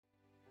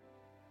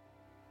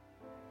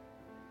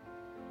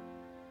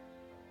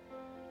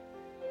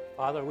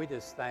Father, we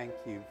just thank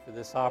you for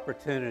this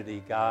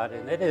opportunity, God,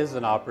 and it is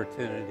an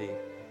opportunity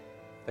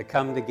to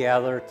come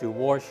together to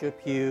worship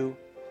you,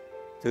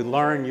 to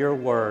learn your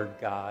word,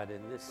 God,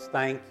 and just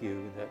thank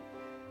you that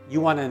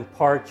you want to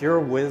impart your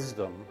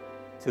wisdom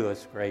to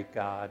us, great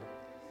God.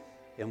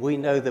 And we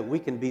know that we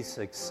can be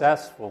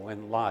successful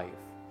in life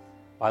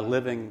by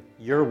living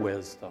your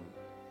wisdom.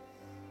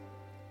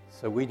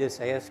 So we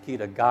just ask you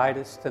to guide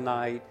us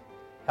tonight.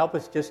 Help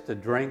us just to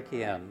drink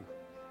in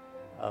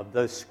of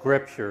those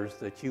scriptures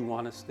that you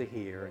want us to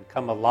hear and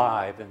come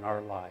alive in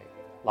our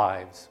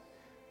lives.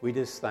 We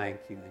just thank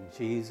you in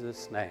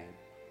Jesus' name.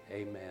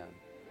 Amen.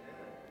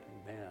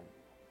 Amen.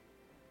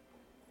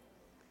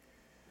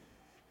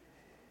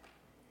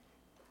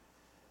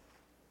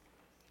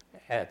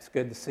 Yeah, it's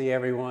good to see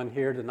everyone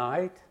here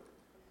tonight.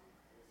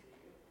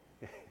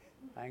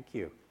 Thank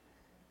you.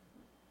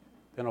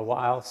 It's been a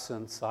while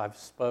since I've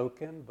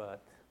spoken,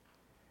 but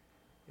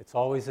it's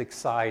always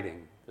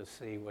exciting to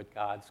see what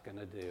God's going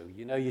to do.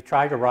 You know, you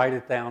try to write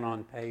it down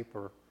on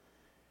paper,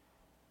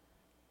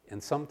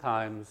 and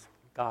sometimes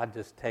God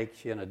just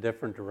takes you in a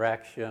different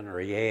direction, or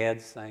He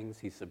adds things,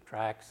 He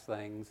subtracts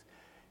things.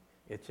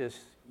 It's just,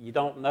 you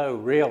don't know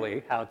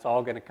really how it's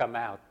all going to come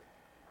out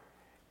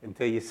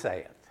until you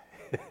say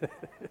it.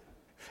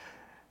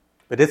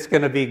 But it's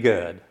going to be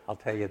good, I'll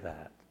tell you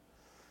that.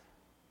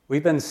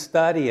 We've been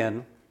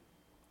studying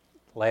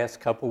the last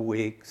couple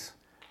weeks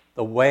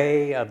the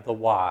way of the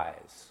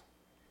wise.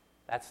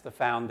 That's the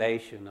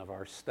foundation of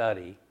our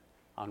study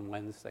on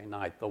Wednesday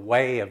night, the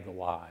way of the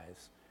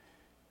wise.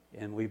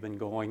 And we've been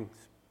going,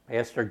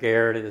 Pastor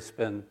Garrett has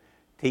been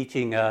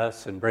teaching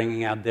us and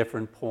bringing out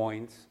different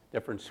points,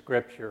 different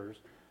scriptures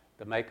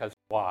to make us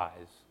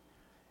wise.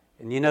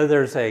 And you know,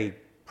 there's a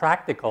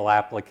practical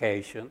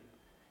application,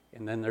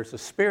 and then there's a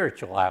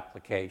spiritual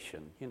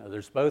application. You know,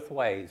 there's both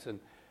ways. And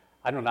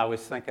I don't know, I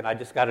was thinking, I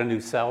just got a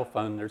new cell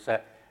phone.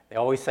 They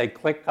always say,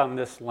 click on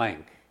this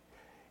link.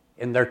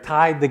 And they're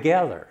tied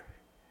together.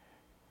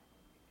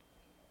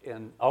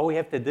 And all we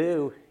have to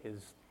do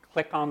is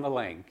click on the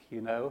link,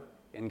 you know,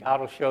 and God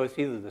will show us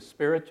either the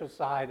spiritual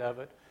side of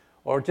it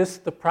or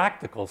just the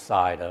practical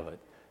side of it.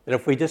 That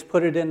if we just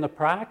put it into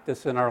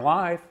practice in our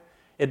life,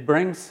 it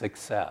brings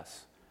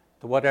success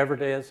to whatever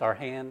it is our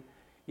hand.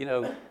 You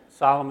know,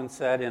 Solomon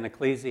said in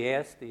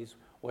Ecclesiastes,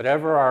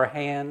 whatever our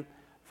hand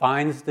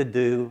finds to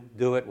do,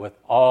 do it with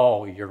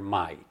all your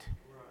might.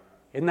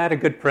 Isn't that a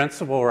good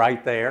principle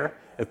right there?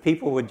 If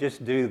people would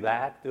just do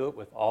that, do it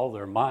with all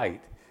their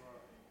might,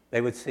 they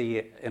would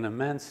see an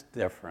immense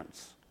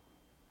difference.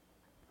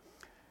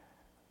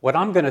 What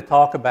I'm going to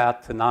talk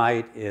about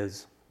tonight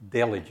is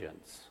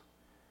diligence.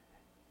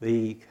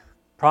 The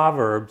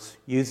Proverbs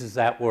uses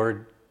that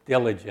word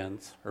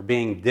diligence, or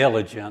being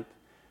diligent,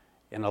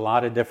 in a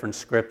lot of different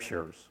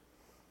scriptures.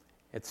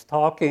 It's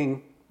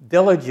talking,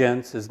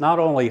 diligence is not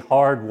only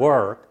hard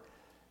work,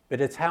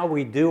 but it's how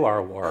we do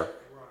our work.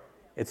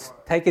 It's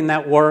taking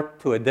that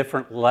work to a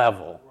different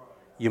level,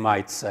 you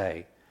might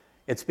say.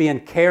 It's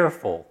being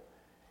careful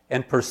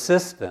and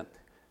persistent,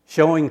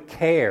 showing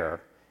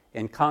care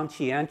and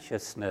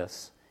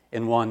conscientiousness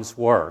in one's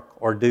work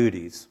or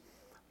duties.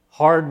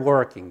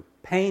 Hardworking,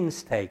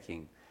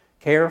 painstaking,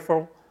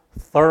 careful,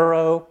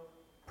 thorough,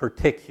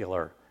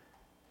 particular.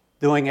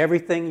 Doing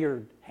everything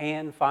your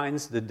hand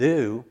finds to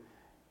do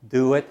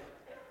it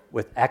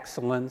with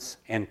excellence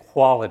and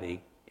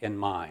quality in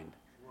mind.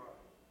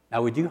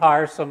 Now, would you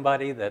hire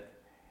somebody that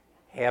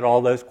had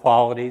all those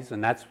qualities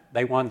and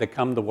they wanted to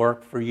come to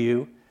work for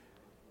you?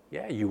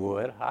 Yeah, you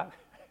would.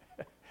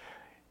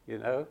 You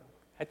know,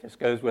 that just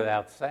goes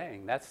without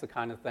saying. That's the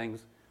kind of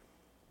things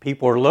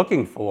people are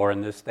looking for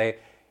in this day.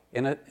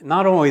 And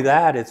not only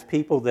that, it's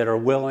people that are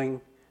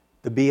willing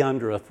to be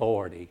under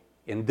authority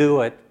and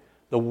do it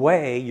the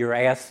way you're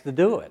asked to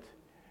do it.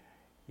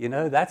 You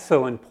know, that's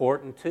so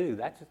important too.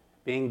 That's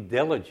being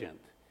diligent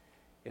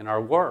in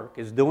our work,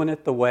 is doing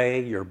it the way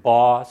your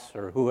boss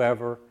or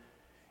whoever.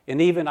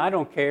 And even, I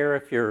don't care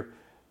if you're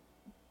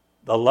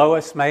the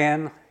lowest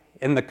man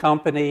in the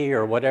company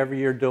or whatever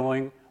you're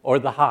doing, or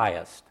the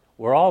highest.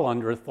 We're all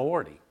under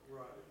authority.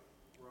 Right.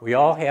 We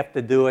all have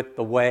to do it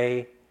the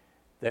way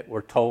that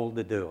we're told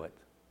to do it.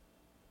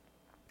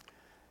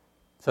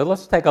 So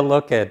let's take a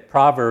look at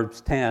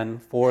Proverbs 10,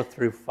 4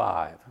 through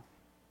 5.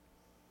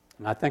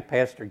 And I think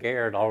Pastor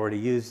Garrett already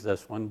used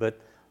this one, but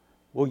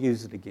we'll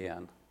use it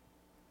again.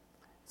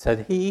 It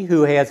said, he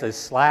who has a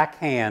slack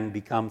hand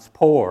becomes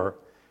poor,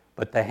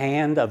 but the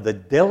hand of the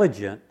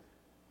diligent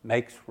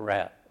makes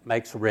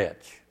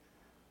rich.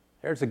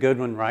 There's a good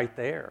one right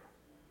there.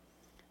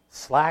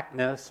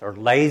 Slackness or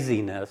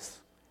laziness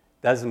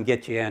doesn't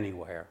get you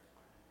anywhere.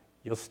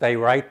 You'll stay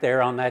right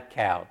there on that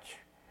couch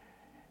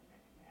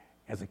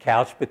as a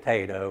couch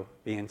potato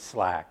being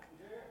slack.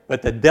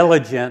 But the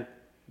diligent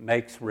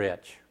makes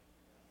rich.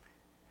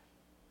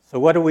 So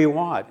what do we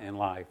want in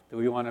life? Do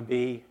we want to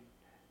be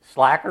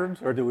slackers,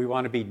 or do we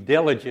want to be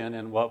diligent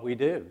in what we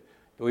do?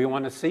 Do we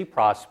want to see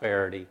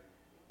prosperity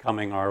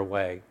coming our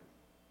way?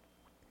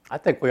 I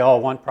think we all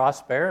want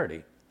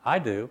prosperity. I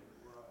do.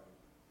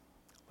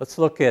 Let's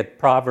look at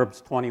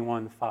Proverbs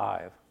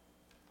 21:5. It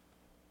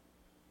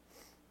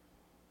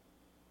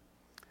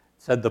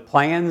said, "The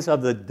plans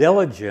of the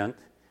diligent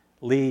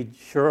lead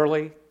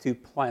surely to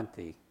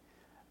plenty,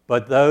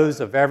 but those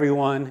of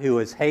everyone who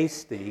is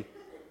hasty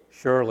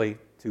surely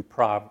to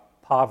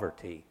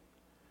poverty."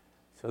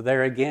 So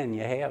there again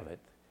you have it.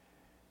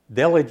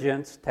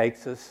 Diligence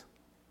takes us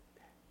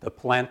to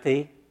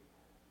plenty,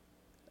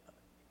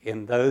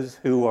 and those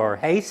who are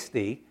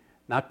hasty,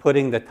 not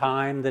putting the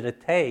time that it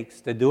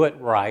takes to do it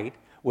right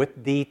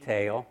with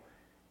detail,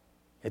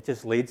 it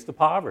just leads to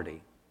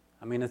poverty.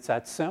 I mean, it's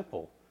that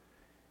simple.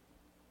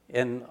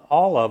 And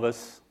all of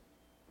us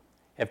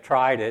have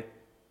tried it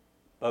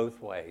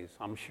both ways,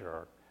 I'm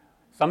sure.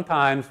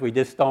 Sometimes we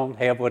just don't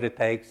have what it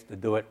takes to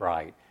do it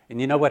right.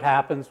 And you know what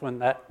happens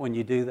when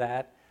you do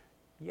that?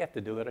 You have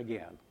to do it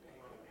again.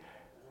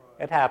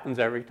 It happens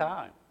every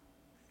time.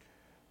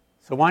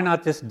 So why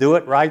not just do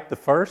it right the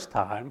first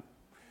time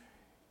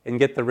and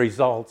get the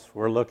results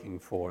we're looking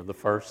for the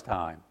first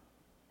time?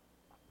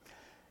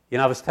 You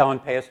know, I was telling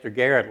Pastor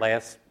Garrett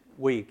last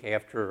week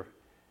after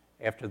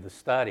the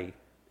study,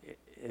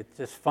 it's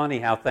just funny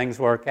how things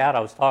work out. I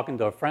was talking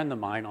to a friend of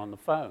mine on the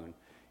phone,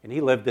 and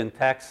he lived in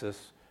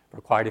Texas for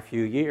quite a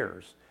few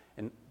years,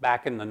 and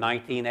back in the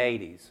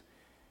 1980s.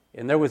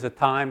 And there was a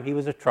time, he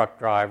was a truck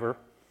driver,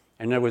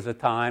 and there was a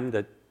time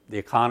that the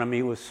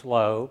economy was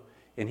slow,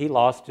 and he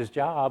lost his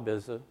job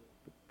as a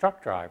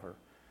truck driver.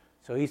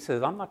 So he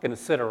says, I'm not going to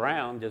sit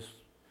around just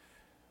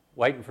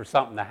waiting for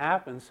something to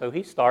happen. So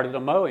he started a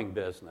mowing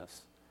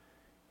business.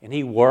 And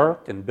he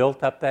worked and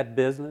built up that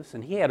business,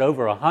 and he had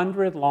over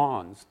 100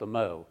 lawns to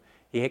mow.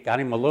 He got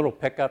him a little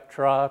pickup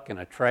truck and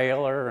a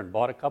trailer and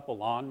bought a couple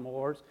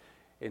lawnmowers.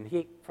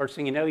 And first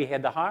thing you know, he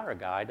had to hire a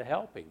guy to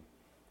help him.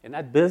 In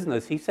that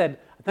business, he said,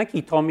 I think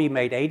he told me he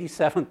made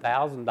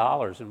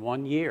 $87,000 in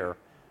 1 year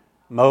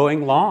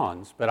mowing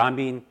lawns. But I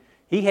mean,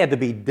 he had to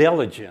be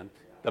diligent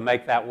to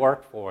make that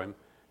work for him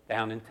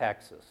down in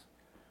Texas.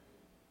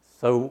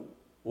 So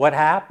what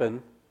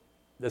happened,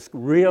 this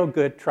real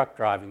good truck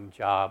driving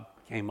job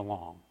came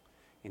along.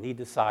 And he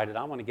decided,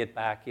 I want to get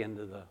back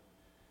into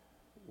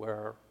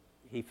where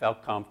he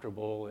felt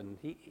comfortable. And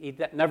he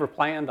never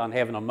planned on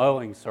having a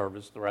mowing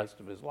service the rest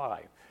of his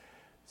life.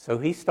 So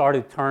he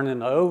started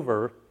turning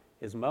over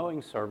his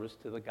mowing service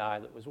to the guy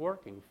that was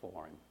working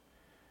for him.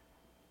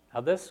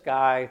 Now this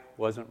guy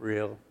wasn't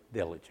real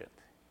diligent.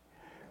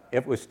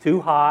 It was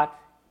too hot.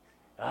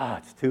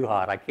 It's too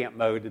hot. I can't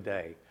mow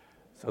today.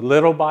 So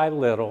little by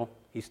little,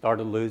 he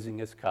started losing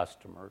his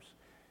customers.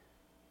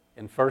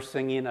 And first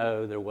thing you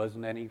know, there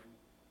wasn't any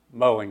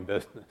mowing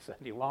business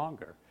any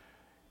longer.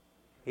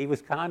 He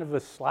was kind of a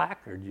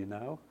slacker, you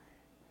know.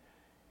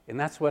 And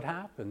that's what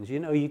happens.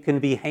 You know, you can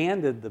be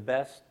handed the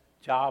best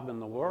job in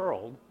the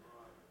world,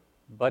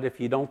 but if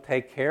you don't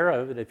take care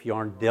of it, if you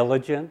aren't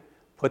diligent,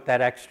 put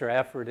that extra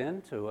effort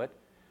into it.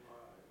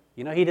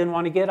 You know, he didn't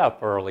want to get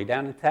up early.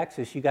 Down in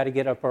Texas, you got to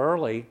get up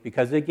early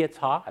because it gets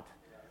hot.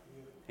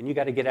 And you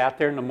got to get out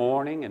there in the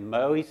morning and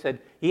mow. He said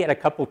he had a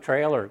couple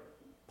trailer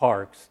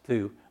parks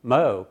to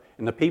mow,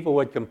 and the people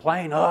would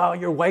complain, oh,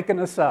 you're waking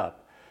us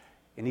up.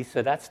 And he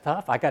said, that's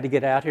tough. I got to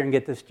get out here and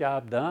get this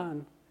job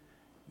done.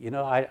 You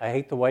know, I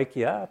hate to wake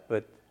you up,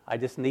 but I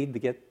just need to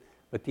get...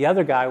 But the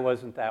other guy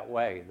wasn't that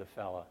way, the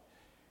fella.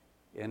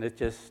 And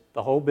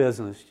the whole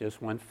business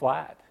just went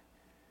flat.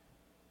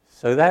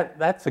 So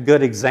that's a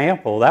good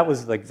example. That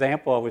was the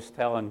example I was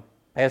telling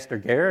Pastor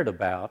Garrett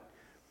about.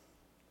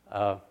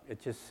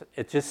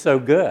 It's just so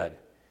good.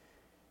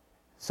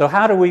 So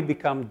how do we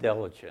become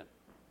diligent?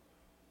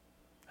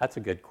 That's a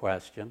good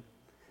question.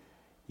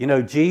 You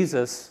know,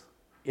 Jesus,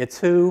 it's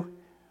who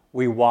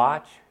we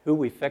watch, who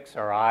we fix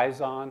our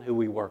eyes on, who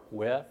we work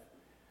with.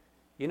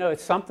 You know,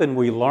 it's something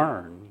we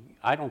learn.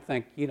 I don't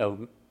think, you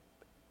know,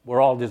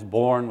 we're all just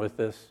born with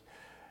this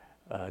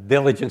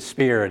diligent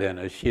spirit in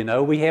us, you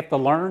know. We have to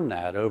learn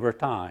that over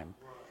time.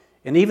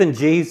 And even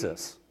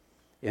Jesus,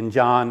 in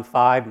John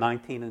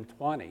 5:19 and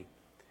 20,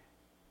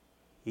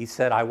 he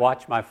said, I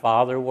watch my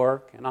Father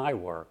work and I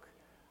work.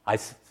 I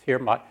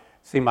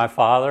see my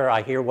Father,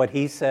 I hear what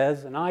he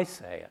says and I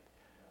say it.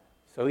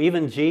 So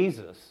even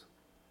Jesus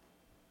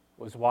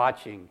was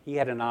watching. He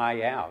had an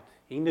eye out.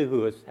 He knew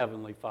who his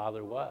heavenly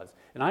Father was.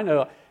 And I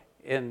know,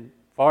 as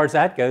far as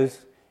that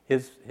goes,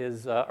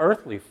 his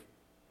earthly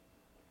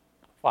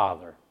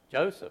father,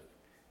 Joseph.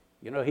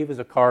 You know, he was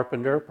a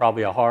carpenter,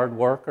 probably a hard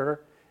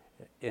worker,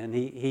 and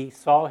he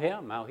saw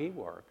him, how he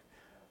worked.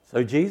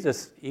 So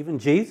even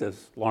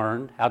Jesus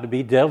learned how to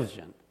be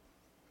diligent.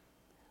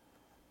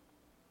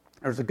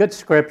 There's a good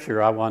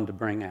scripture I wanted to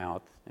bring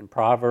out in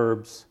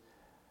Proverbs,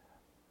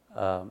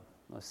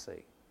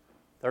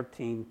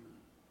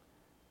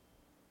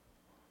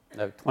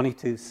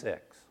 22:6.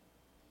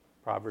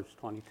 Proverbs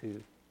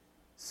 22:6.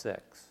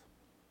 It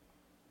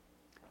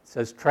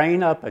says,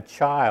 train up a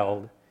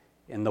child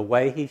in the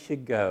way he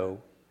should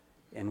go,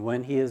 and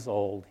when he is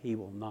old, he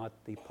will not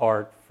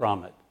depart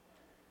from it.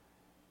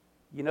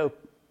 You know,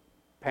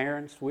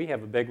 parents, we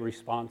have a big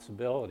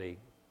responsibility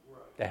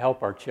to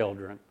help our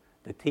children,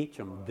 to teach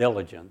them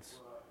diligence.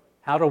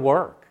 how to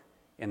work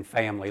in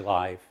family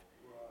life,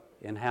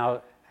 and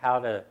how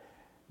to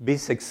be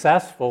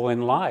successful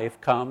in life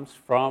comes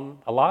from,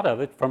 a lot of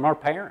it, from our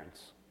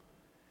parents.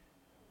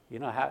 You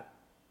know, how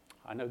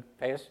I know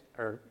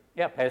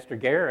Pastor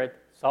Garrett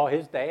saw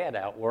his dad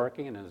out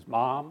working and his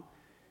mom,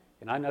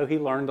 and I know he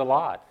learned a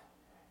lot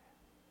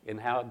in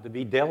how to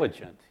be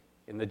diligent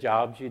in the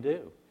jobs you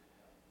do.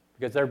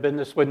 Because their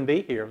business wouldn't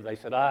be here if they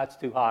said, it's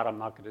too hot, I'm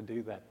not going to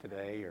do that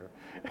today.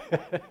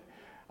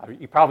 Or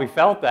you probably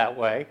felt that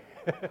way,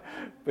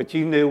 but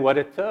you knew what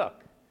it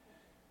took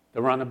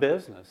to run a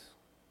business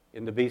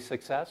and to be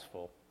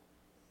successful.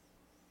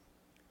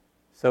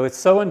 So it's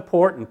so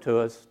important to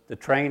us to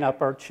train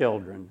up our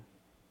children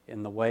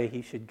in the way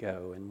he should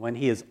go. And when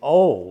he is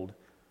old,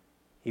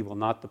 he will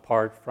not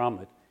depart from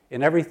it.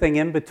 And everything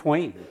in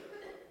between,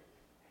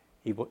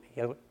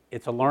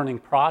 it's a learning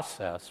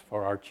process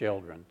for our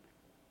children.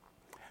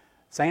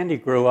 Sandy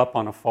grew up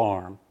on a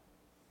farm,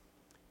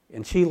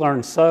 and she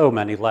learned so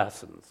many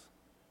lessons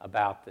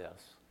about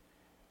this.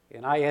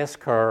 And I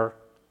asked her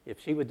if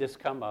she would just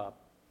come up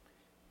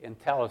and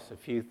tell us a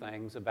few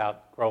things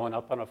about growing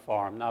up on a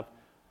farm. Now,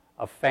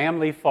 a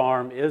family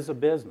farm is a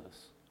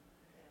business,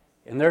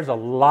 and there's a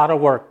lot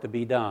of work to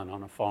be done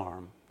on a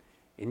farm.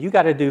 And you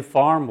got to do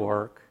farm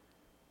work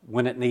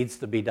when it needs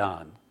to be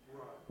done.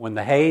 When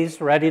the hay's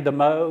ready to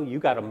mow, you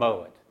got to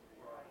mow it.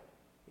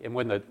 And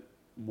when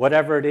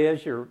whatever it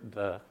is,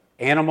 the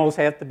animals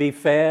have to be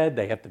fed,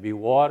 they have to be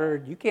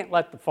watered. You can't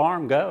let the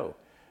farm go.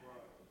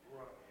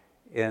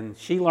 And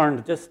she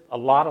learned just a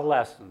lot of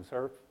lessons.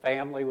 Her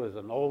family was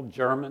an old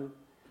German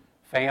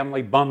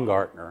family,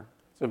 Baumgartner.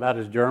 It's about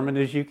as German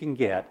as you can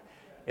get.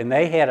 And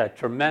they had a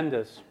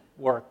tremendous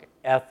work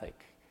ethic.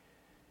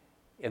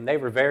 And they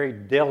were very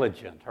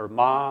diligent. Her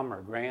mom,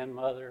 her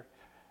grandmother,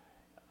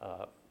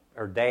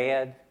 her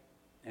dad.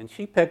 And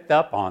she picked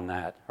up on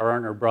that, her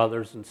and her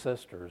brothers and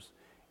sisters.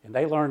 And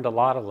they learned a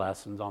lot of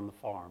lessons on the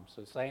farm.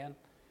 So, San,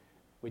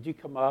 would you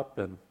come up?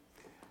 And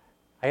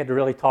I had to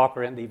really talk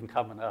her into even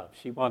coming up.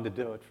 She wanted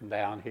to do it from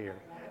down here.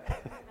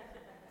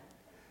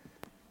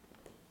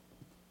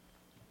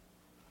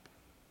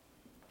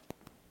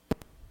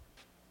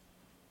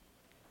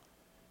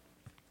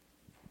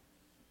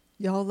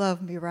 Y'all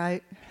love me,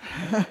 right?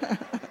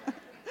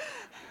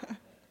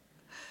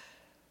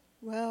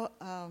 Well,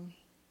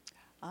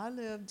 I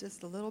live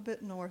just a little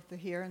bit north of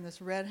here in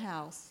this red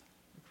house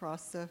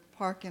across the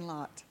parking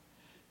lot.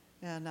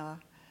 And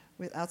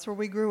that's where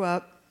we grew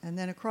up. And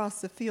then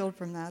across the field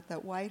from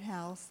that white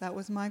house, that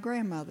was my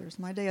grandmother's,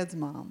 my dad's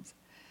mom's.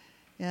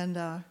 And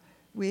I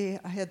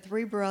had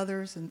 3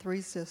 brothers and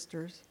 3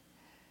 sisters.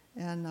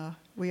 And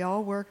we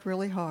all worked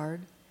really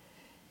hard.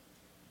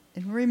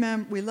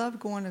 And we loved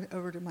going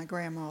over to my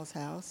grandma's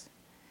house.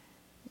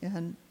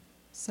 And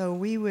so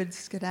we would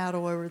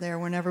skedaddle over there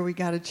whenever we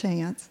got a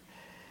chance.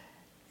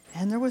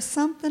 And there was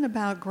something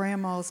about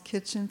Grandma's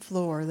kitchen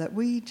floor that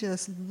we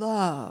just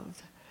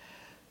loved.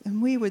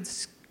 And we would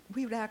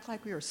act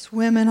like we were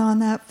swimming on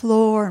that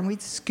floor, and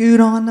we'd scoot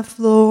on the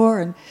floor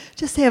and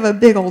just have a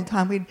big old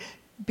time. We'd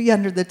be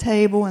under the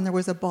table, and there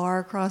was a bar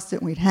across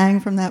it, and we'd hang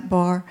from that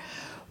bar.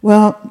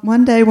 Well,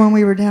 one day when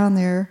we were down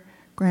there,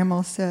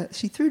 Grandma said,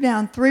 she threw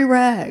down 3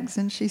 rags,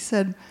 and she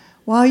said,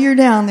 while you're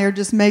down there,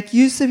 just make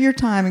use of your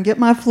time and get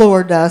my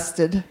floor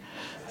dusted.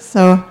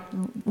 So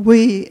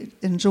we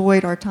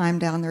enjoyed our time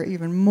down there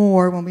even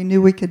more when we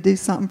knew we could do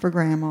something for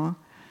Grandma.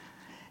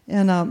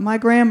 And my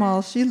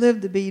grandma, she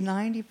lived to be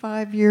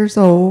 95 years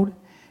old,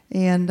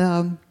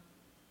 and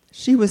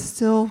she was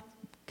still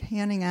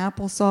canning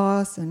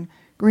applesauce and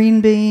green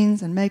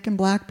beans and making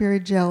blackberry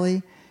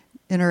jelly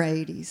in her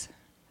 80s.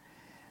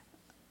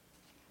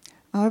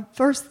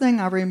 First thing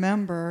I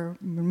remember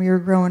when we were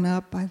growing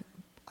up,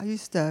 I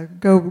used to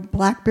go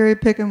blackberry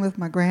picking with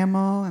my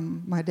grandma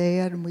and my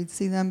dad, and we'd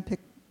see them pick.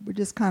 We'd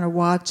just kind of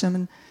watch them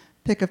and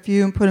pick a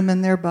few and put them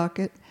in their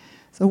bucket.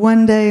 So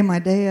one day, my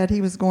dad,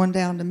 he was going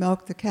down to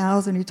milk the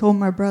cows, and he told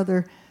my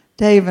brother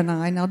Dave and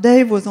I. Now,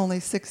 Dave was only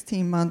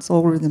 16 months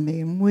older than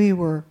me, and we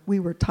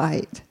were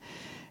tight.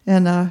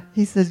 And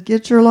he said,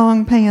 get your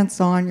long pants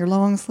on, your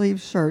long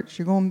sleeve shirts.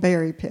 You're going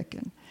berry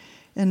picking.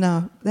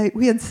 And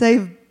we had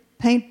saved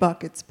paint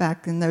buckets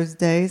back in those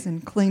days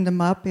and cleaned them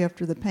up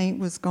after the paint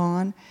was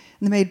gone.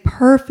 And they made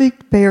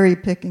perfect berry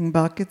picking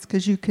buckets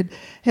because you could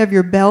have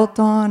your belt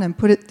on and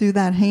put it through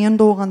that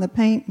handle on the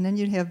paint, and then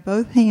you'd have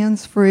both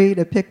hands free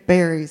to pick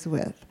berries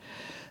with.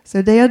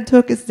 So Dad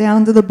took us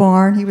down to the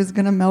barn. He was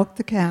going to milk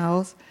the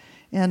cows,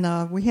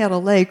 and we had a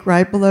lake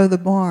right below the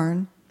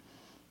barn.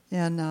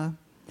 And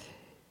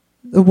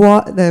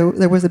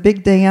there was a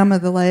big dam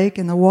of the lake,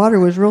 and the water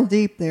was real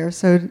deep there.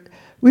 So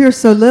we were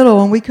so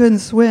little and we couldn't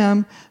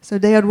swim, so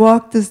Dad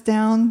walked us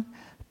down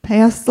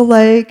past the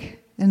lake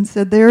and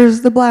said,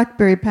 there's the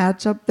blackberry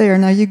patch up there.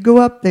 Now you go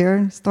up there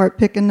and start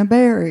picking the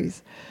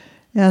berries.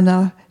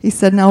 And he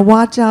said, now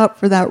watch out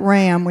for that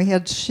ram. We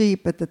had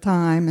sheep at the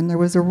time, and there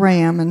was a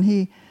ram,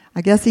 and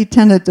I guess he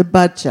tended to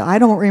butt you. I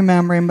don't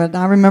remember him, but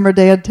I remember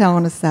Dad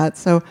telling us that.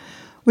 So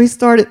we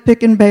started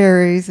picking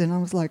berries, and I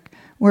was like,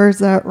 where's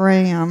that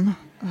ram?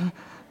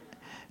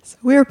 So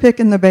we were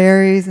picking the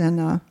berries,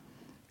 and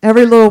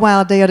every little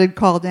while Dad would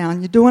call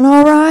down, "You doing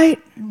all right?"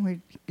 And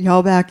we'd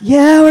yell back,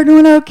 "Yeah, we're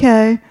doing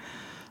okay."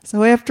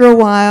 So after a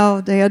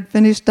while, Dad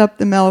finished up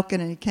the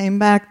milking, and he came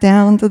back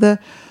down to the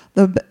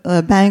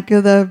bank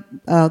of the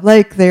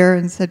lake there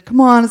and said, "Come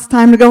on, it's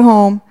time to go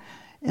home."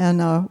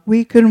 And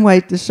we couldn't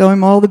wait to show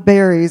him all the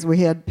berries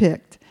we had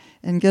picked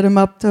and get them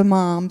up to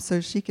Mom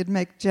so she could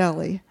make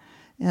jelly.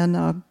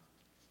 And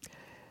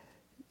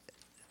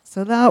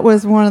so that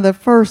was one of the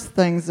first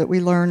things that we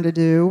learned to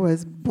do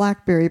was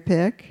blackberry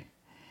pick.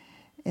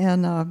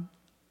 And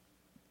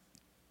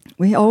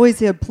we always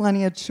had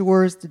plenty of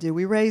chores to do.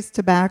 We raised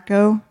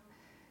tobacco.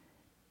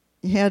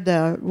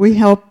 We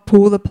helped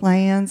pull the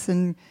plants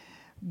and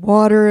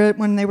water it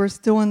when they were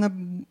still in the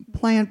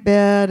plant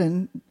bed,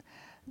 and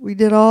we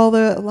did a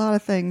lot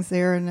of things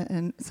there.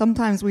 And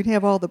sometimes we'd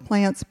have all the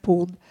plants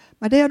pulled.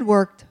 My dad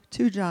worked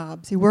 2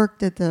 jobs. He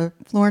worked at the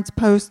Florence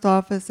Post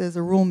Office as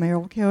a rural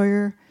mail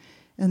carrier,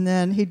 and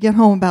then he'd get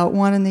home about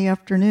 1 in the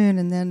afternoon,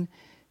 and then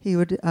he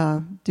would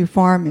do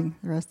farming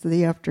the rest of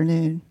the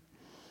afternoon.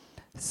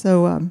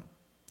 So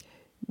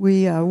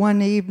we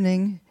one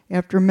evening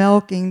after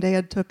milking,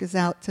 Dad took us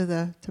out to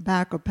the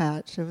tobacco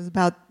patch. It was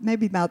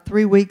maybe about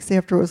 3 weeks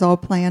after it was all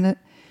planted,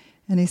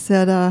 and he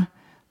said,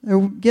 "There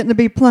are getting to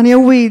be plenty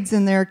of weeds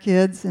in there,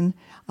 kids, and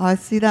I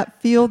see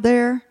that field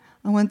there.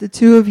 I want the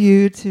 2 of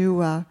you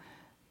to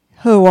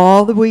hoe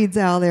all the weeds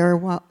out of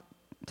there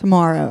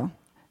tomorrow.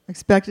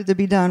 Expect it to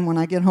be done when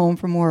I get home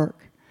from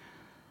work."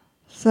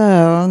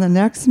 So the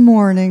next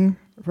morning,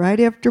 right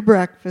after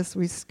breakfast,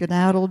 we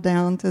skedaddled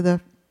down to the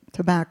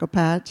tobacco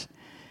patch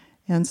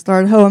and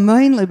started hoeing,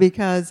 mainly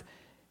because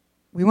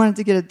we wanted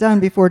to get it done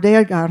before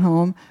Dad got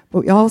home,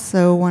 but we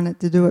also wanted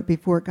to do it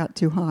before it got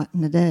too hot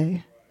in the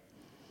day.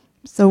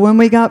 So when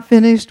we got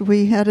finished,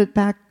 we headed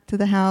back to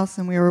the house,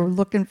 and we were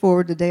looking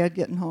forward to Dad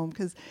getting home,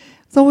 because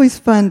it's always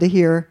fun to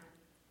hear,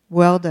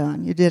 "Well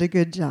done, you did a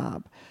good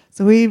job."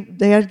 So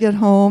Dad'd get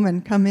home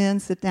and come in,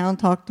 sit down,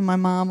 talk to my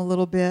mom a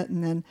little bit,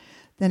 and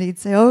then he'd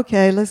say,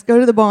 "Okay, let's go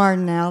to the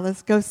barn now.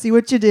 Let's go see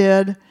what you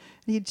did." And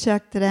he'd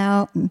checked it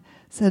out and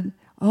said,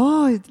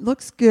 "Oh, it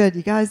looks good.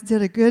 You guys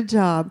did a good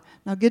job.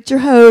 Now get your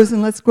hose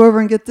and let's go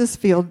over and get this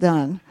field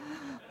done."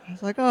 I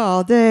was like,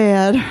 "Oh,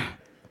 Dad."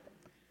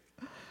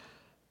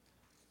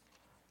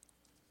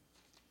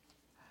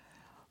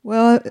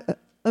 Well,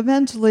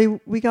 eventually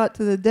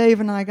Dave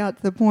and I got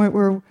to the point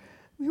where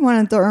we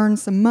wanted to earn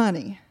some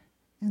money.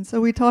 And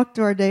so we talked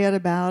to our dad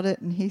about it,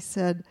 and he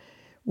said,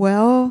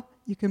 "Well,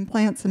 you can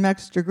plant some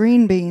extra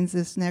green beans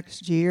this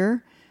next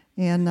year,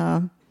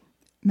 and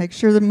make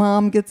sure that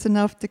Mom gets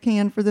enough to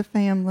can for the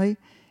family,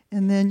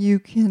 and then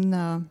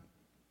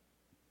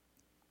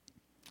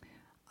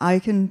I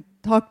can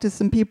talk to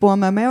some people on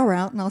my mail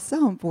route, and I'll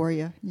sell them for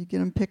you. You get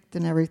them picked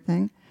and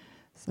everything."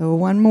 So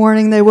one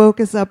morning they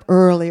woke us up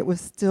early. It was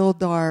still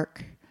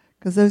dark,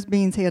 because those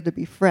beans had to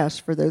be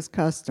fresh for those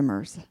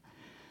customers.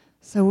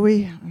 So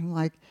we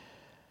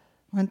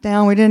went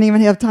down. We didn't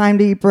even have time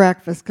to eat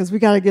breakfast, because we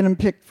got to get them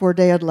picked before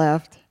Dad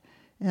left.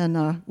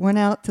 And went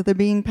out to the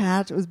bean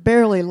patch. It was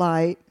barely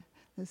light.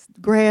 There's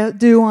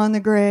dew on the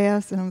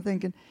grass, and I'm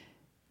thinking,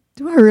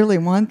 do I really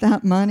want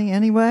that money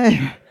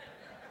anyway?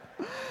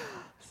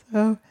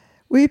 So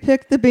we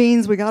picked the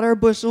beans. We got our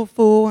bushel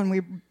full, and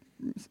we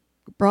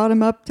brought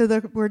them up to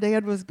where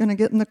Dad was going to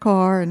get in the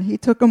car, and he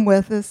took them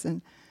with us,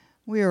 and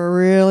we were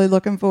really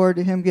looking forward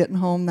to him getting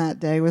home that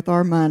day with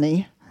our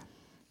money.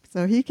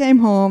 So he came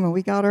home, and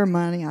we got our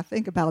money, I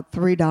think about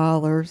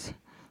 $3.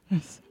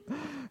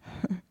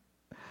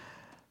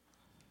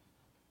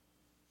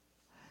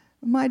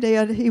 My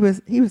dad, he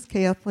was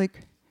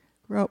Catholic.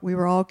 We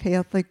were all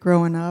Catholic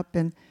growing up,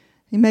 and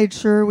he made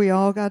sure we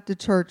all got to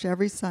church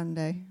every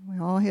Sunday. We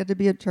all had to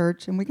be at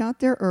church, and we got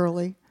there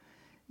early.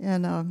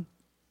 And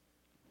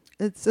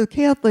the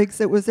Catholics,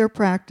 it was their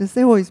practice.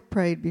 They always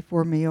prayed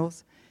before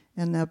meals,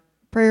 and the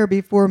prayer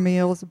before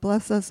meals: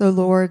 "Bless us, O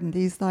Lord, and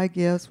these thy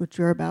gifts, which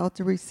you are about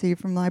to receive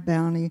from thy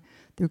bounty,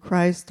 through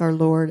Christ our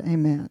Lord.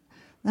 Amen."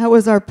 That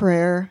was our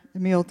prayer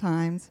at meal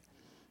times.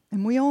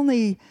 And we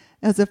only,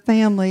 as a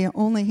family,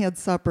 only had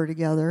supper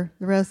together.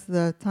 The rest of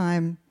the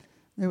time,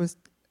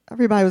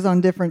 everybody was on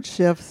different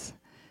shifts,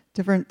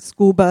 different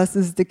school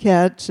buses to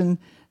catch, and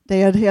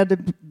Dad had to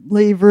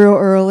leave real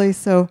early.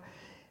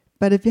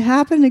 But if you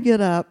happened to get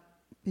up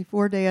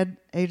before Dad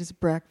ate his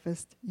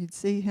breakfast, you'd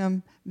see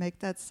him make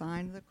that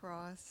sign of the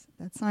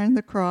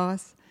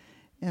cross,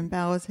 and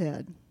bow his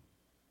head.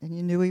 And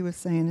you knew he was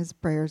saying his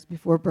prayers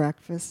before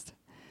breakfast.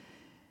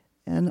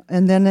 And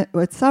then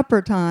at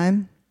supper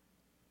time,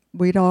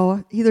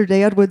 either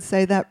Dad would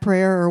say that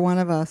prayer or one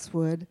of us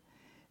would.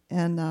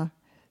 And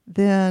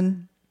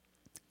then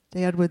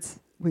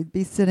we'd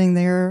be sitting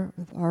there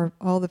with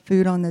all the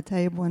food on the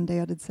table, and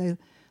Dad would say,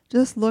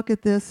 "Just look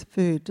at this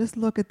food. Just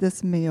look at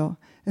this meal.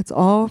 It's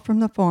all from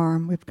the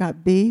farm. We've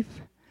got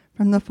beef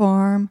from the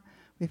farm.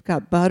 We've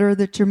got butter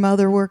that your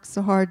mother worked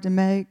so hard to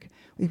make.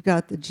 We've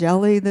got the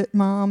jelly that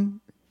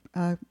Mom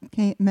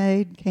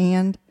made,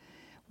 canned.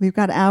 We've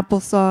got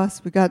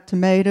applesauce. We've got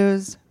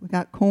tomatoes. We've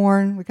got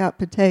corn. We've got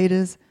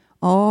potatoes.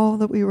 all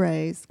that we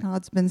raised.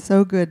 God's been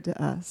so good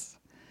to us.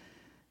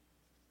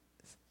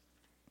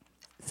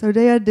 So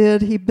Dad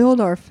he built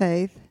our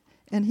faith,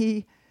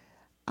 and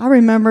I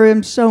remember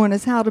him showing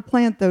us how to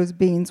plant those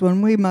beans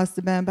when we must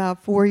have been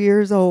about 4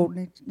 years old,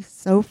 and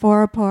so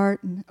far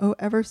apart and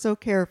ever so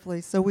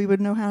carefully, so we would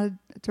know how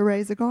to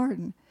raise a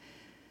garden.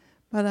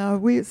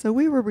 But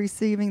we were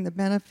receiving the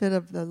benefit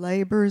of the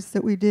labors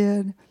that we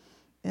did,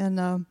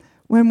 and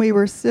when we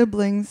were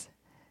siblings,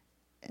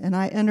 and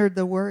I entered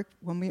the work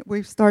when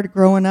we started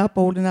growing up,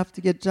 old enough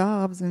to get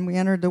jobs, and we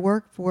entered the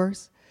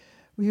workforce.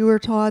 We were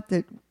taught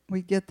that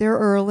we get there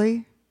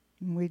early,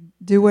 and we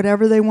do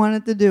whatever they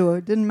wanted to do.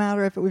 It didn't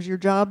matter if it was your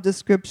job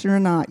description or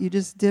not. You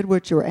just did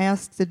what you were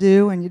asked to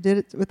do, and you did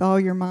it with all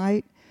your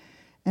might.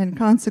 And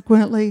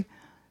consequently,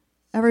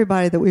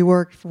 everybody that we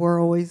worked for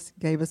always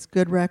gave us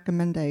good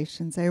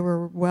recommendations. They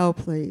were well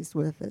pleased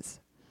with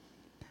us.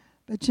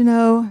 But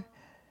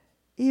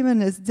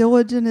even as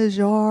diligent as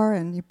you are,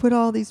 and you put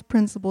all these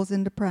principles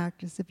into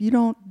practice, if you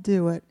don't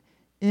do it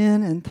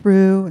in and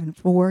through and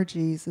for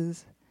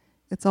Jesus,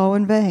 it's all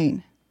in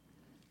vain.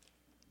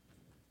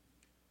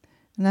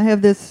 And I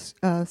have this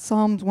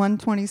Psalms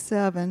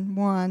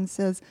 127:1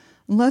 says,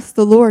 "Unless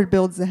the Lord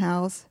builds the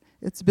house,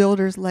 its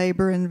builders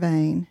labor in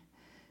vain."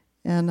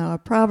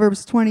 And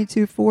Proverbs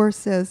 22:4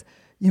 says,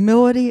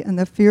 "Humility and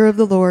the fear of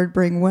the Lord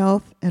bring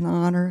wealth and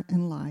honor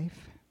and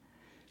life."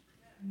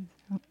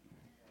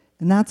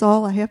 And that's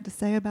all I have to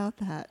say about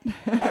that.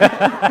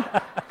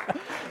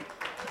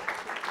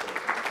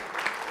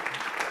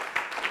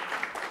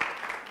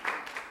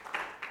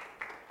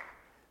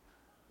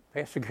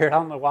 Pastor Garrett, I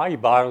don't know why you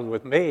bothered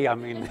with me. I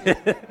mean,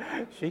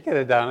 she could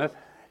have done it.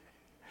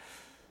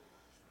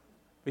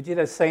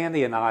 But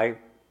Sandy and I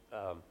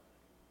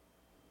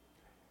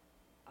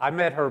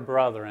met her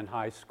brother in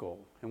high school,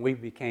 and we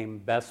became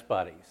best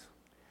buddies.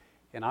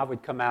 And I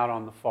would come out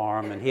on the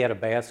farm, and he had a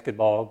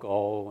basketball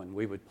goal, and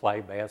we would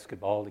play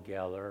basketball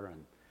together.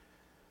 And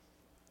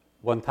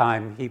one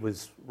time he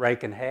was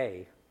raking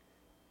hay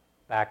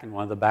back in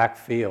one of the back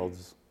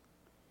fields,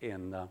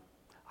 and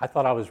I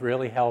thought I was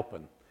really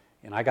helping.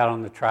 And I got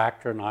on the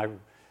tractor, and I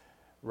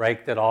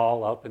raked it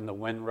all up in the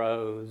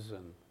windrows,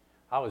 and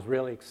I was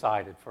really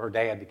excited for her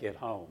dad to get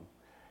home.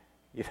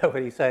 You know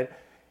what he said?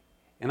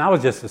 And I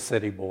was just a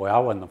city boy. I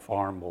wasn't a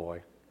farm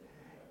boy.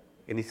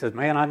 And he said,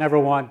 "Man, I never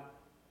want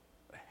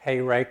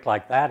hay raked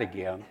like that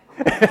again."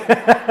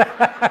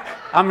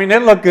 I mean,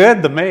 it looked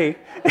good to me.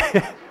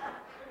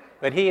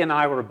 But he and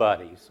I were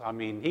buddies. I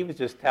mean, he was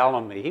just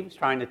telling me. He was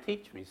trying to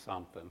teach me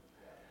something.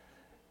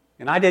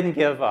 And I didn't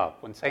give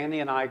up. When Sandy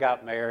and I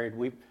got married,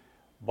 we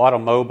bought a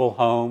mobile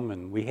home,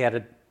 and we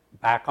headed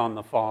back on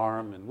the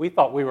farm, and we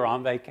thought we were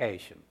on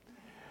vacation.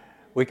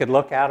 We could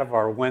look out of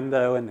our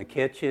window in the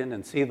kitchen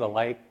and see the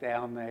lake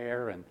down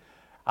there, and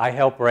I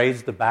helped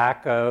raise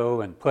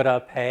tobacco and put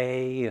up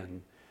hay,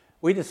 and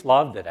we just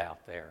loved it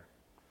out there.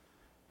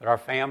 But our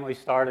family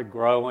started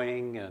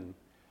growing, and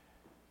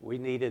we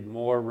needed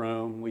more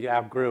room. We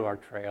outgrew our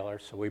trailer,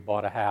 so we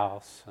bought a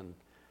house, and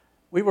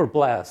we were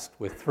blessed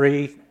with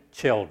 3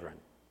 children.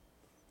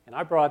 And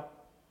I brought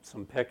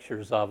some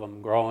pictures of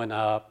them growing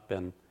up,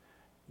 and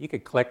you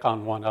could click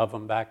on one of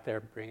them back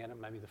there, Brianna,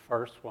 maybe the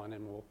first one,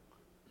 and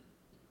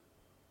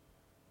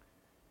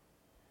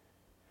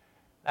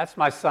That's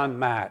my son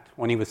Matt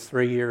when he was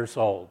 3 years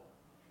old.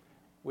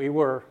 We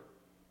were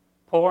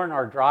pouring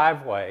our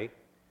driveway,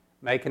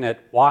 making it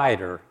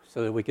wider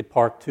so that we could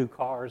park 2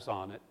 cars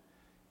on it.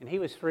 And he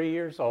was 3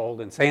 years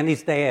old, and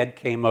Sandy's dad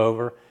came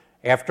over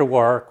after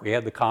work. We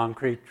had the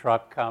concrete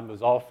truck come. It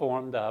was all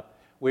formed up.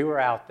 We were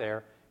out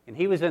there, and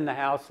he was in the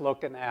house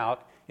looking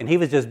out, and he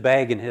was just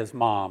begging his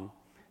mom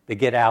to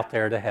get out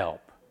there to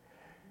help.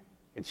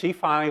 And she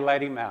finally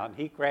let him out, and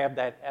he grabbed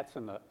that's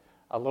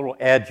a little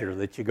edger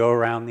that you go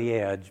around the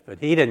edge, but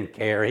he didn't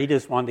care. He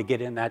just wanted to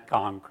get in that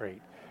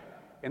concrete.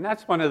 And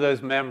that's one of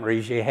those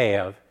memories you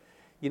have.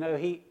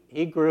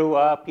 He grew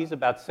up. He's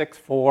about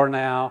 6'4"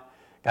 now,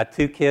 got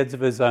 2 kids of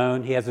his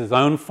own. He has his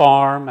own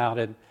farm out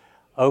in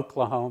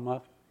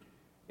Oklahoma,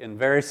 and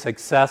very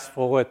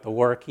successful at the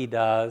work he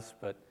does.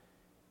 But,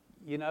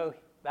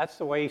 that's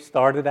the way he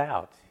started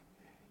out.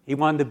 He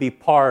wanted to be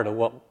part of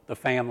what the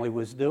family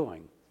was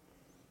doing.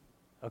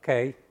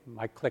 Okay,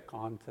 I click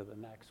on to the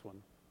next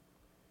one.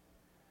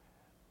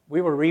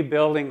 We were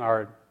rebuilding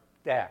our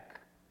deck,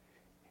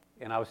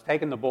 and I was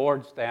taking the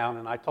boards down,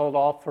 and I told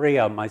all 3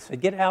 of them, I said,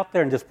 "Get out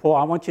there and just pull.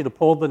 I want you to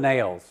pull the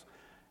nails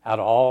out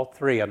of all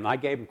 3 of them." I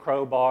gave them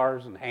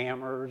crowbars and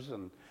hammers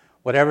and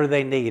whatever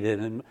they needed,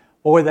 and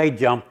boy, they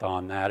jumped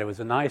on that. It was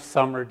a nice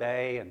summer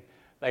day, and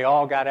they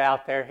all got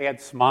out there, had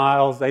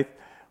smiles. They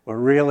were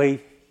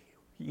really,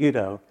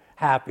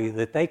 happy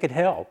that they could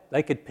help.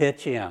 They could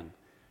pitch in.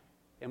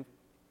 And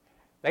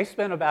they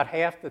spent about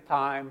half the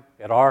time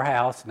at our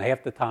house and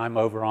half the time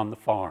over on the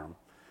farm.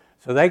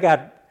 So they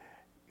got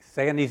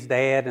Sandy's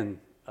dad and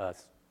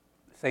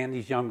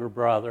Sandy's younger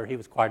brother. He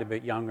was quite a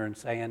bit younger than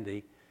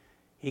Sandy.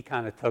 He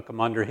kind of took them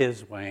under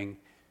his wing.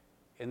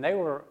 And they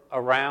were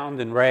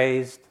around and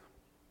raised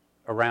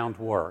around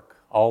work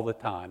all the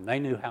time. They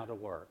knew how to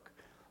work.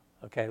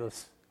 Okay,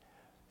 let's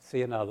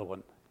see another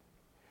one.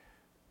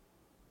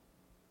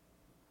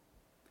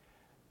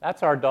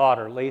 That's our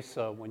daughter,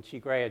 Lisa, when she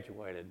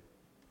graduated.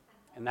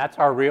 And that's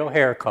our real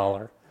hair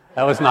color.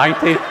 That was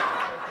 19...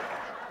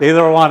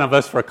 Neither one of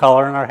us were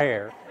coloring our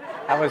hair.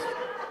 That was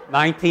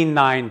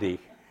 1990.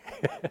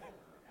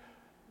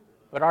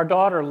 But our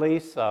daughter,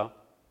 Lisa,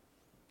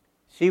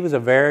 she was a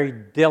very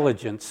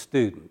diligent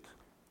student.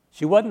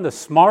 She wasn't the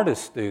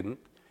smartest student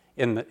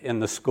in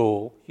the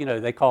school. You know,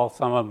 they call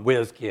some of them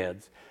whiz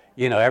kids.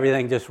 You know,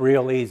 everything just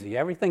real easy.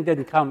 Everything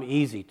didn't come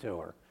easy to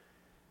her.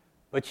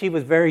 But she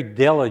was very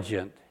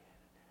diligent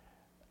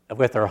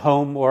with her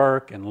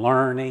homework and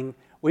learning.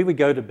 We would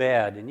go to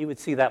bed, and you would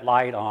see that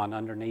light on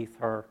underneath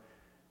her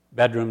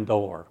bedroom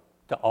door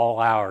to all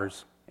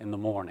hours in the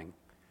morning.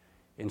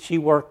 And she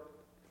worked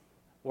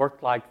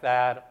like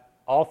that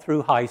all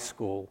through high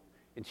school,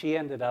 and she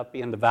ended up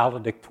being the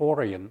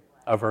valedictorian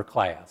of her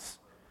class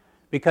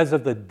because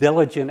of the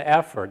diligent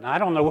effort. And I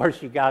don't know where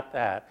she got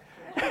that,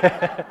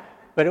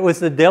 but it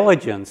was the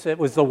diligence, it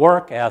was the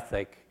work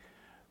ethic,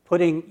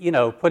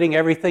 putting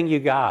everything you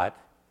got,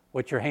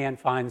 what your hand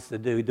finds to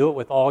do it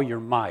with all your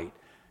might.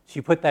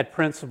 She put that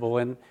principle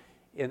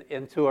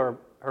into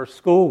her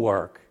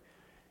schoolwork.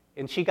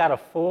 And she got a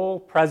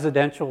full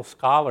presidential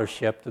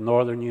scholarship to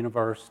Northern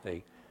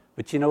University.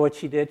 But you know what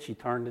she did? She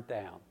turned it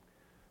down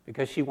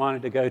because she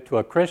wanted to go to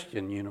a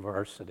Christian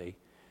university.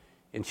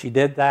 And she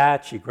did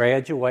that. She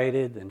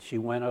graduated, and she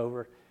went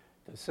over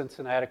to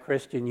Cincinnati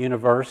Christian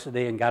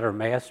University and got her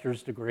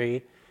master's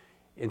degree.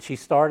 And she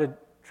started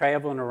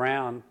traveling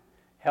around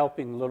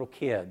helping little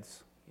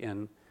kids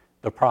in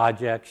the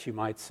projects, you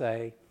might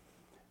say,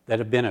 that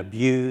have been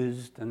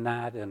abused and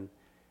that. And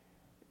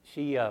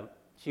she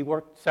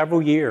worked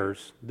several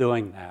years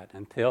doing that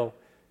until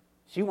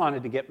she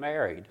wanted to get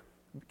married,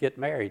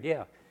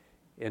 yeah.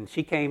 And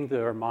she came to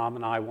her mom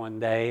and I one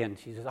day, and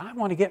she says, I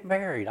want to get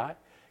married. I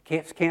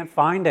can't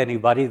find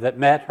anybody that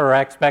met her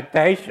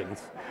expectations.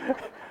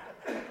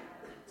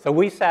 So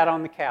we sat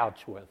on the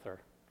couch with her,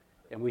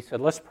 and we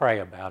said, let's pray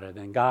about it,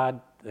 and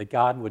that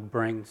God would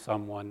bring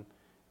someone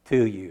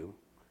to you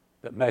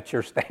that met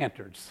your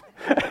standards.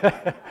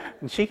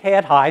 And she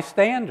had high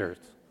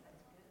standards.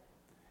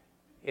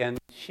 And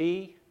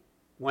she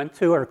went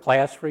to her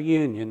class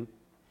reunion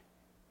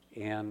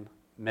and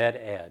met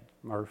Ed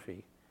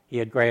Murphy. He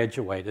had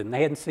graduated, and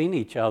they hadn't seen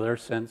each other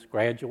since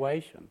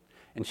graduation.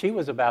 And she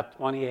was about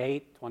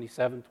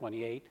 27,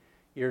 28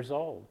 years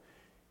old.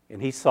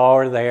 And he saw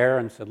her there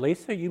and said,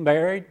 Lisa, you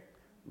married?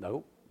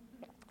 Nope.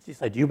 She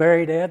said, you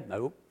married, Ed?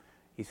 Nope.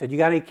 He said, you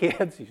got any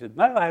kids? He said,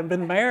 no, I haven't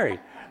been married.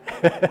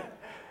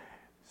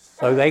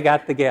 So they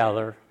got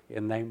together,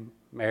 and they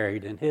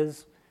married, and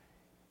his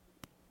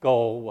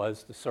goal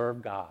was to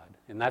serve God.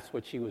 And that's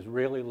what she was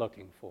really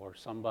looking for,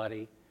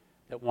 somebody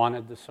that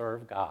wanted to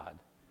serve God.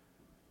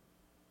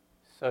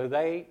 So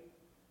they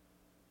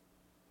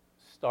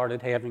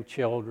started having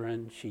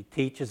children. She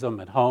teaches them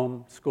at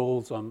home,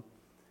 schools them.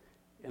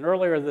 And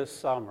earlier this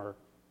summer,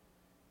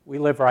 we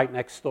live right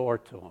next door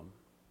to them.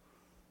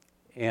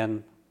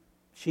 And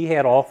she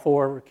had all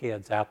 4 of her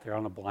kids out there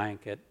on a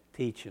blanket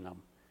teaching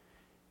them.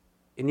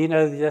 And you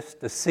know, just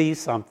to see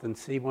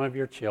one of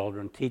your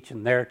children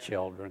teaching their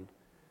children,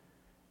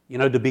 you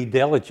know, to be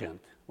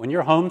diligent. When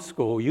you're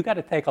homeschooled, you got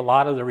to take a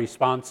lot of the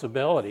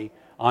responsibility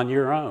on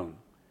your own.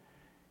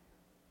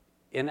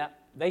 And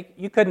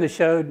you couldn't have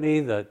showed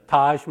me the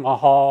Taj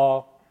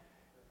Mahal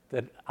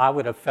that I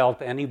would have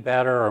felt any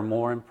better or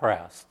more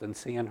impressed than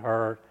seeing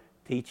her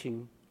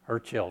teaching her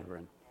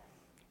children.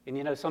 And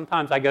you know,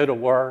 sometimes I go to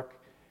work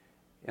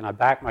and I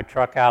back my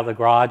truck out of the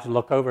garage and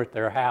look over at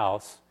their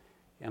house,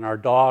 and our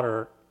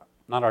granddaughter,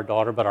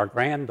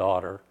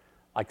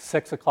 like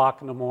 6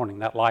 o'clock in the morning,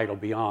 that light will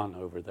be on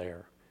over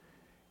there.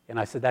 And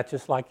I said, that's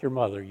just like your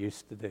mother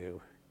used to do.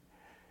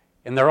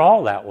 And they're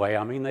all that way.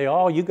 I mean,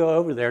 you go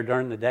over there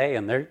during the day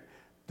and they're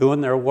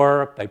doing their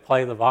work, they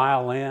play the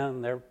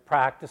violin, they're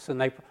practicing,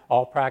 they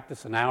all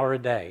practice an hour a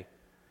day.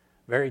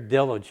 Very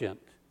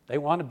diligent. They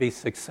want to be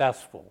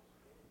successful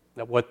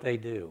at what they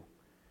do.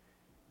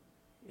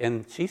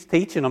 And she's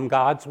teaching them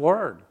God's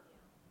Word.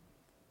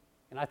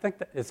 And I think,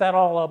 is that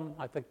all of them?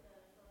 I think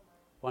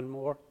one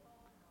more?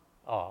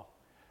 Oh.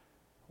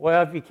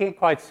 Well, if you can't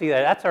quite see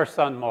that, that's our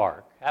son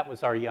Mark. That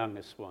was our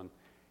youngest one.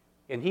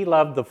 And he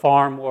loved the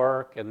farm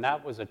work, and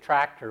that was a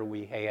tractor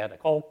we had, an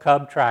old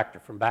Cub tractor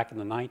from back in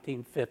the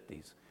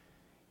 1950s.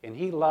 And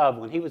he loved,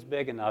 when he was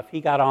big enough,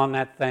 he got on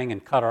that thing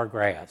and cut our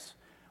grass.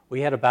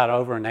 We had about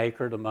over an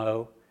acre to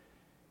mow.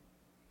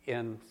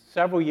 And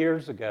several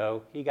years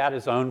ago, he got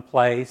his own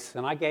place,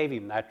 and I gave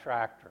him that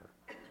tractor.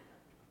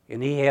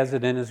 And he has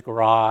it in his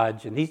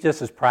garage, and he's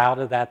just as proud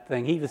of that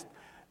thing. He was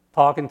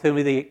talking to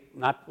me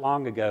not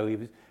long ago. He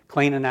was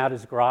cleaning out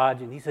his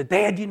garage, and he said,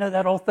 Dad, you know,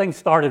 that old thing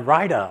started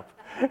right up.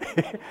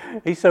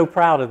 He's so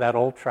proud of that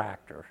old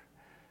tractor.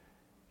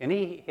 And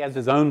he has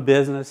his own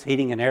business,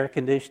 heating and air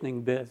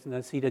conditioning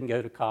business. He didn't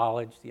go to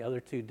college. The other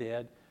 2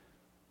 did.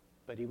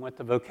 But he went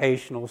to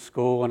vocational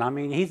school. And I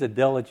mean, he's a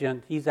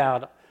diligent. He's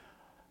out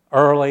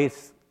early,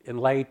 in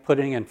late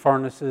putting in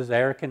furnaces,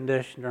 air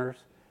conditioners.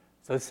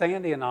 So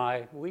Sandy and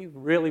I, we've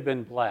really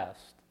been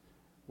blessed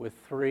with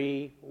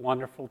 3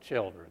 wonderful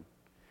children.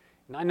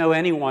 And I know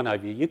any one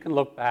of you, you can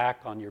look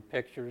back on your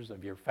pictures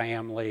of your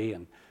family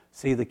and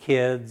see the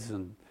kids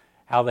and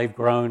how they've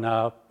grown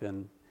up,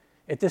 and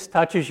it just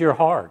touches your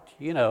heart,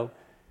 you know.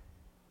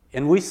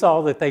 And we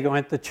saw that they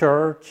went to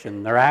church,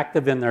 and they're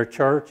active in their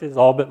churches,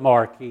 all but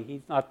Marky.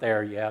 He's not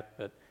there yet,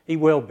 but he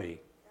will be.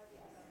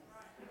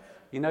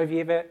 You know, if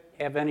you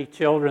have any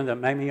children that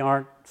maybe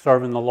aren't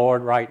serving the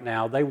Lord right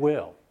now, they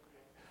will.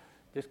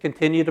 Just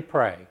continue to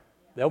pray.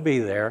 They'll be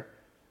there.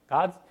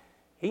 God,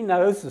 He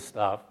knows the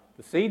stuff.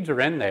 The seeds are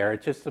in there.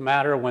 It's just a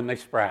matter of when they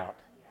sprout.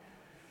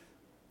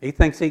 He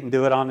thinks he can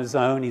do it on his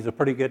own. He's a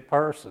pretty good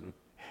person.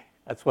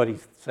 That's what he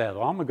said.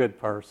 Well, I'm a good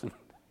person.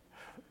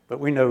 But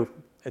we know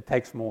it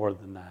takes more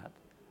than that.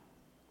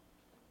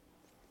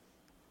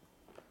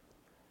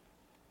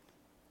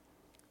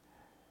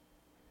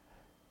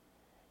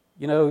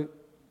 You know,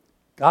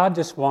 God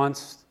just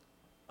wants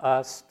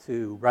us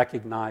to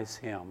recognize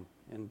Him.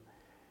 In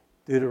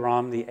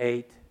Deuteronomy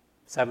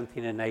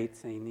 8:17 and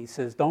 18, He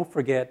says, don't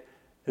forget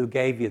who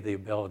gave you the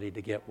ability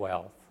to get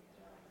wealth.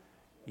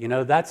 You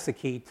know, that's the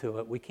key to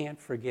it. We can't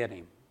forget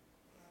Him.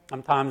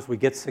 Sometimes we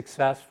get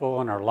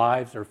successful and our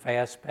lives are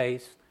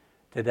fast-paced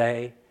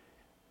today,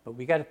 but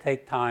we got to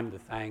take time to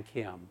thank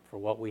Him for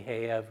what we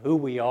have, who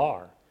we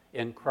are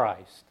in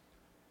Christ.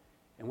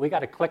 And we got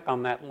to click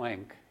on that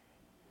link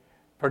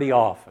pretty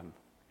often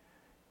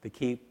to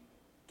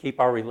keep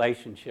our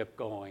relationship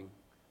going,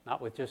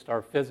 not with just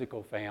our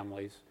physical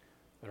families,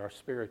 but our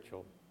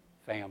spiritual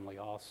family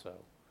also.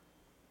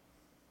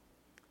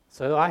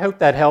 So I hope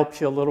that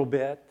helps you a little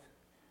bit.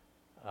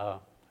 I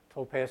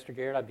told Pastor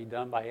Garrett I'd be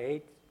done by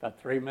 8,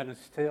 about 3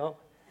 minutes till.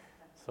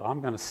 So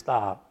I'm going to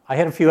stop. I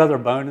had a few other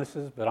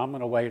bonuses, but I'm going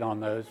to wait on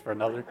those for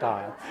another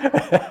time.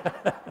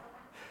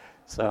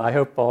 So I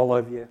hope all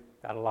of you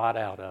got a lot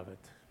out of it.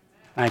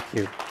 Thank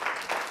you.